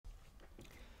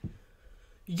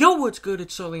Yo, what's good?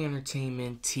 It's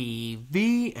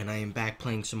Solely-Entertainment-Teevee, and I am back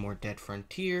playing some more Dead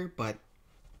Frontier, but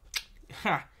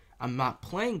I'm not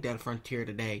playing Dead Frontier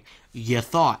today. You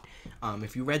thought.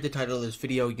 If you read the title of this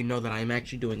video, you know that I'm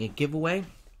actually doing a giveaway.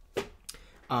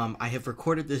 I have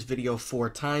recorded this video 4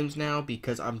 times now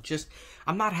because I'm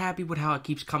not happy with how it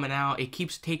keeps coming out. It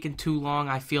keeps taking too long,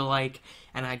 I feel like,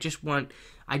 and I just want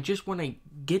to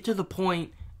get to the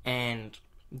point and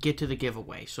get to the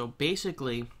giveaway. So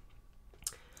basically,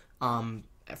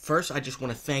 at first, I just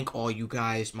want to thank all you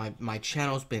guys. My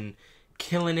channel's been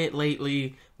killing it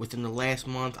lately. Within the last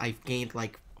month, I've gained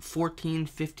like 14,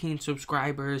 15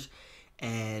 subscribers,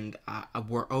 and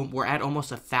we're at almost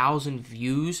 1,000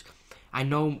 views. I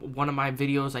know one of my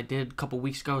videos I did a couple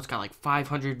weeks ago, it's got like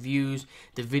 500 views.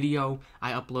 The video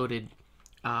I uploaded,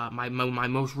 my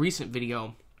most recent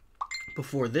video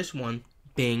before this one,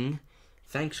 Bing,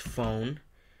 thanks phone.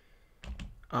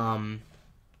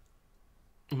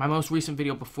 My most recent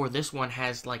video before this one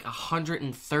has like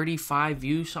 135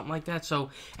 views, something like that. So,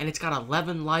 and it's got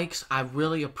 11 likes. I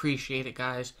really appreciate it,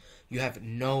 guys. You have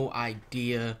no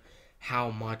idea how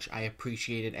much I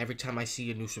appreciate it. Every time I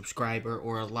see a new subscriber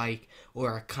or a like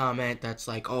or a comment that's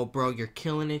like, "Oh, bro, you're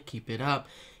killing it. Keep it up."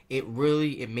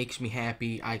 It makes me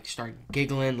happy. I start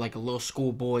giggling like a little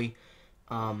schoolboy,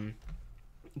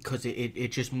 because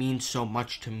it just means so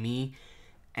much to me,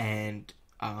 and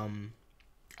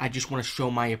I just want to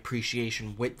show my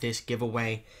appreciation with this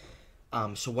giveaway.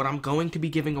 So what I'm going to be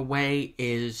giving away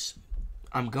is,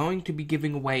 I'm going to be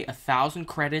giving away 1,000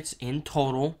 credits in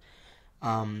total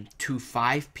to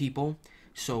 5 people.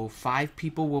 So 5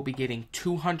 people will be getting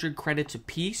 200 credits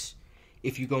apiece.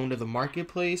 If you go into the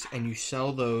marketplace and you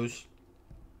sell those,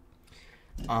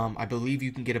 I believe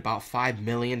you can get about $5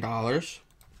 million.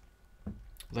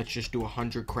 Let's just do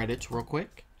 100 credits real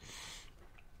quick.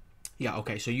 Yeah,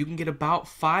 okay, so you can get about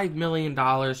 $5 million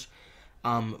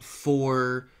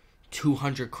for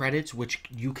 200 credits, which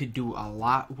you could do a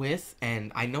lot with.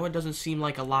 And I know it doesn't seem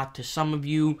like a lot to some of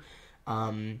you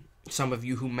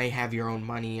who may have your own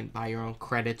money and buy your own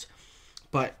credits.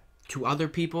 But to other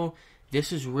people,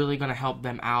 this is really going to help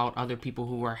them out, other people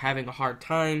who are having a hard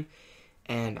time.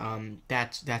 And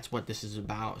that's what this is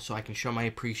about, so I can show my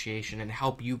appreciation and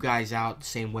help you guys out the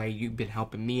same way you've been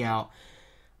helping me out.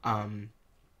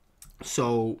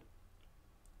 So,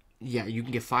 yeah, you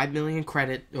can get $5 million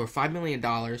credit, or $5 million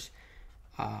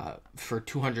for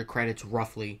 200 credits,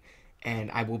 roughly.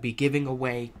 And I will be giving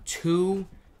away 2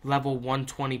 level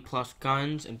 120 plus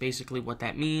guns. And basically what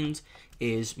that means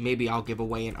is maybe I'll give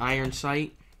away an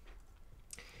Ironsight.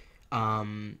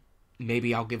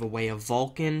 Maybe I'll give away a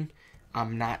Vulcan.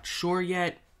 I'm not sure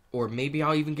yet. Or maybe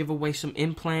I'll even give away some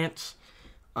implants.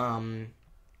 I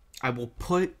will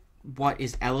put what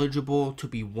is eligible to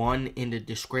be won in the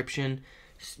description,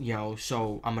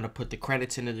 so I'm going to put the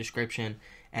credits in the description,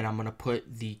 and I'm going to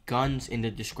put the guns in the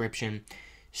description.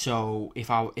 So if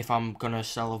I'm going to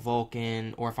sell a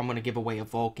Vulcan, or if I'm going to give away a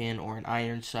Vulcan or an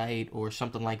Ironsight or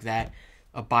something like that,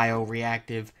 a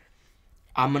bioreactive,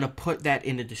 I'm going to put that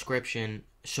in the description,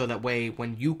 so that way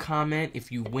when you comment,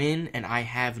 if you win and I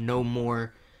have no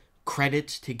more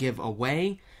credits to give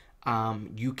away,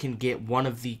 you can get one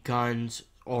of the guns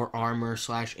or armor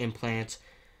 / implants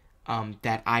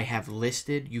that I have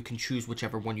listed. You can choose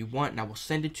whichever one you want, and I will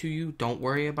send it to you. Don't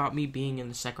worry about me being in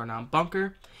the second round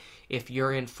bunker. If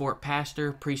you're in Fort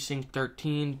Pastor, Precinct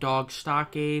 13, Dog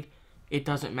Stockade, it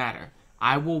doesn't matter.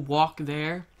 I will walk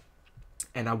there,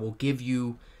 and I will give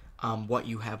you what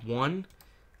you have won.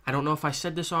 I don't know if I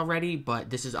said this already,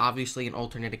 but this is obviously an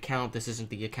alternate account. This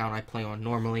isn't the account I play on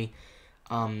normally.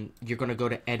 You're going to go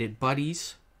to Edit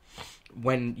Buddies.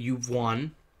 When you've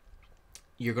won,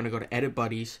 you're going to go to Edit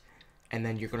Buddies, and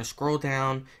then you're going to scroll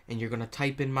down, and you're going to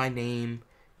type in my name,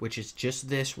 which is just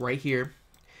this right here,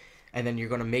 and then you're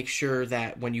going to make sure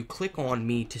that when you click on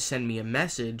me to send me a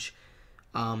message,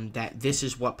 that this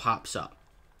is what pops up.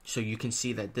 So you can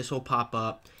see that this will pop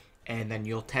up, and then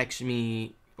you'll text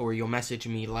me, or you'll message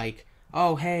me like,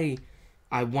 "Oh, hey,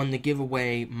 I won the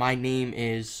giveaway, my name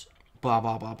is blah,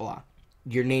 blah, blah, blah."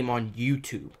 Your name on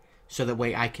YouTube. So that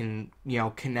way I can,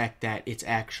 connect that it's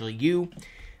actually you.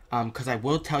 Because I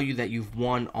will tell you that you've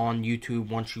won on YouTube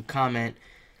once you comment.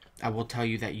 I will tell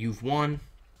you that you've won.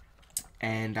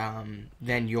 And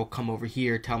then you'll come over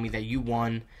here, tell me that you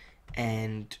won,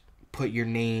 and put your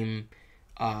name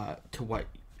to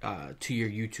your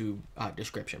YouTube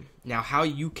description. Now, how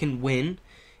you can win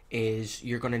is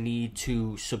you're going to need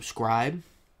to subscribe.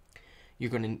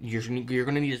 You're gonna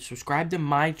need to subscribe to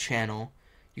my channel.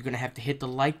 You're going to have to hit the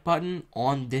like button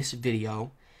on this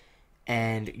video,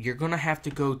 and you're going to have to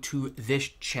go to this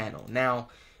channel. Now,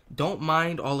 don't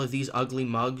mind all of these ugly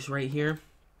mugs right here.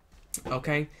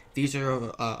 Okay, these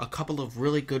are a couple of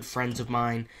really good friends of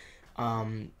mine.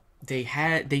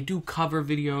 They do cover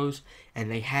videos, and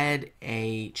they had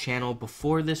a channel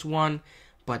before this one,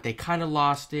 but they kind of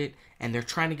lost it, and they're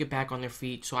trying to get back on their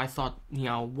feet. So I thought,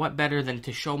 what better than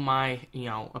to show my,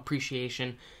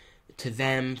 appreciation to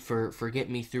them for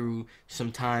getting me through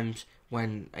some times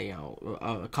when,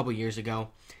 a couple years ago,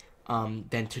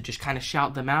 than to just kind of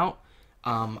shout them out.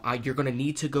 You're going to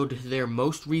need to go to their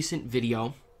most recent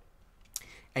video,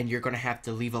 and you're going to have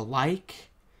to leave a like,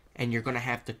 and you're going to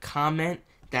have to comment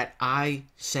that I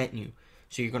sent you.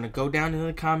 So you're going to go down in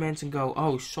the comments and go,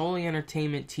 oh,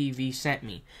 Solely-Entertainment-Teevee sent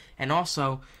me. And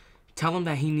also, tell him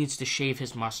that he needs to shave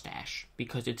his mustache,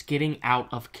 because it's getting out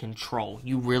of control.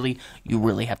 You really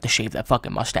have to shave that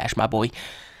fucking mustache, my boy.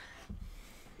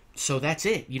 So that's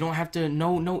it. You don't have to,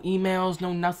 no emails,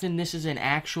 no nothing. This is an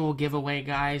actual giveaway,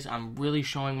 guys. I'm really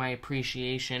showing my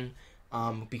appreciation,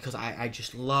 because I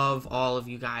just love all of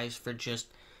you guys for just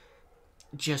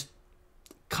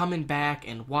coming back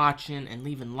and watching and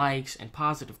leaving likes and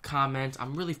positive comments.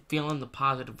 I'm really feeling the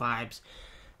positive vibes.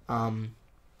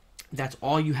 That's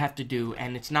all you have to do,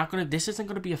 and this isn't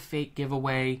gonna be a fake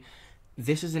giveaway.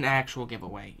 This is an actual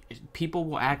giveaway. People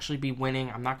will actually be winning.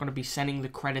 I'm not gonna be sending the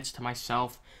credits to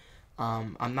myself.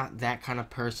 I'm not that kind of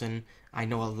person. I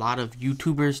know a lot of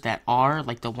YouTubers that are,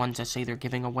 like the ones that say they're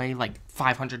giving away like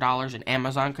 $500 in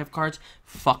Amazon gift cards.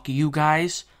 Fuck you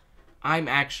guys. I'm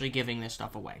actually giving this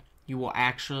stuff away.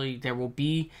 There will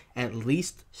be at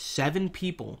least 7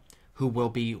 people who will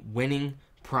be winning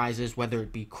prizes, whether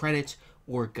it be credits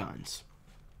or guns.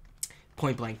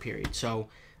 Point blank period. So,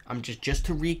 I'm just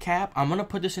to recap, I'm going to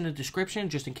put this in the description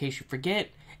just in case you forget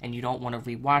and you don't want to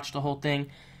rewatch the whole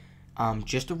thing.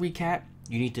 Just to recap,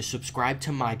 you need to subscribe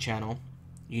to my channel.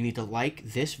 You need to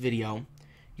like this video.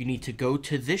 You need to go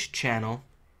to this channel,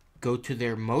 go to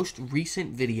their most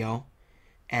recent video,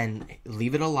 and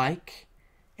leave it a like,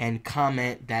 and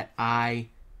comment that I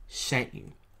sent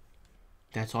you.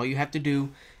 That's all you have to do,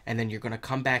 and then you're going to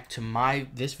come back to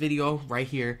this video right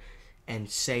here and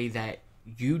say that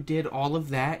you did all of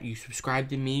that. You subscribed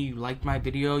to me, you liked my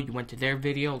video, you went to their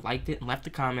video, liked it, and left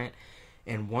a comment.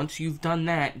 And once you've done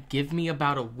that, give me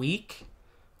about a week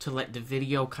to let the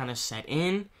video kind of set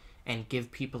in and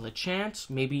give people a chance.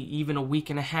 Maybe even a week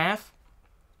and a half.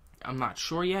 I'm not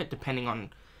sure yet, depending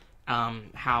on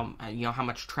how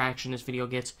much traction this video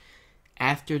gets.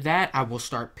 After that, I will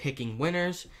start picking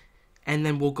winners, and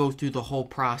then we'll go through the whole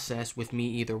process with me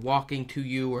either walking to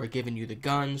you or giving you the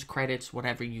guns, credits,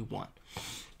 whatever you want.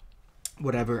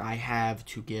 Whatever I have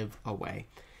to give away.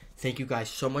 Thank you guys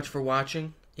so much for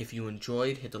watching. If you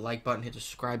enjoyed, hit the like button, hit the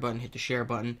subscribe button, hit the share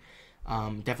button.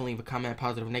 Definitely leave a comment,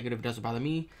 positive or negative, it doesn't bother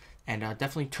me. And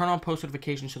definitely turn on post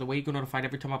notifications so the way you get notified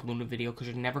every time I upload a video, because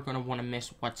you're never going to want to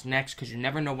miss what's next, because you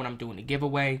never know when I'm doing a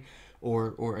giveaway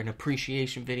or an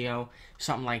appreciation video,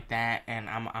 something like that. And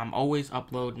I'm always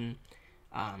uploading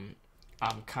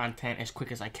content as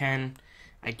quick as I can.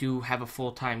 I do have a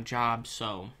full-time job,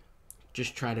 so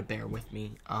just try to bear with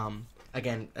me.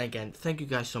 Again, thank you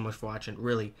guys so much for watching.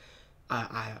 Really,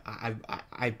 I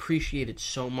appreciate it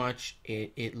so much.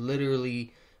 It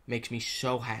literally makes me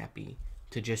so happy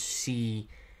to just see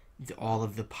all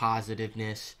of the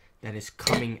positiveness that is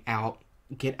coming out.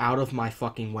 Get out of my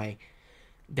fucking way.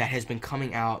 That has been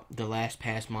coming out the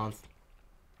past month.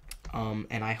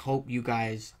 And I hope you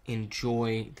guys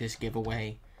enjoy this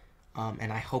giveaway.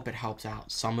 And I hope it helps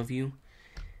out some of you.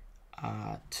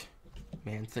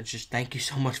 Man, just thank you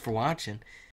so much for watching.